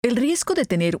El riesgo de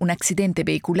tener un accidente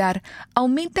vehicular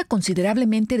aumenta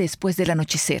considerablemente después del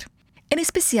anochecer, en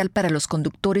especial para los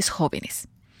conductores jóvenes.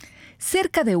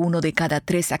 Cerca de 1 de cada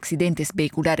 3 accidentes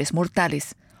vehiculares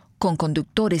mortales, con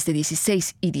conductores de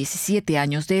 16 y 17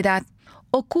 años de edad,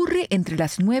 ocurre entre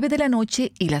las 9 de la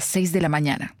noche y las 6 de la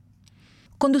mañana.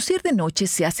 Conducir de noche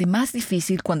se hace más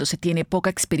difícil cuando se tiene poca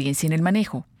experiencia en el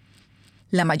manejo.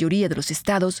 La mayoría de los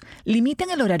estados limitan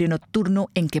el horario nocturno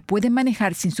en que pueden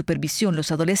manejar sin supervisión los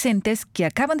adolescentes que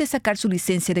acaban de sacar su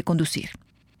licencia de conducir.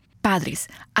 Padres,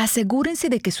 asegúrense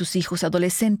de que sus hijos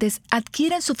adolescentes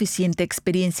adquieran suficiente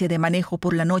experiencia de manejo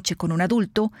por la noche con un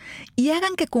adulto y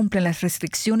hagan que cumplan las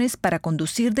restricciones para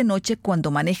conducir de noche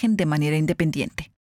cuando manejen de manera independiente.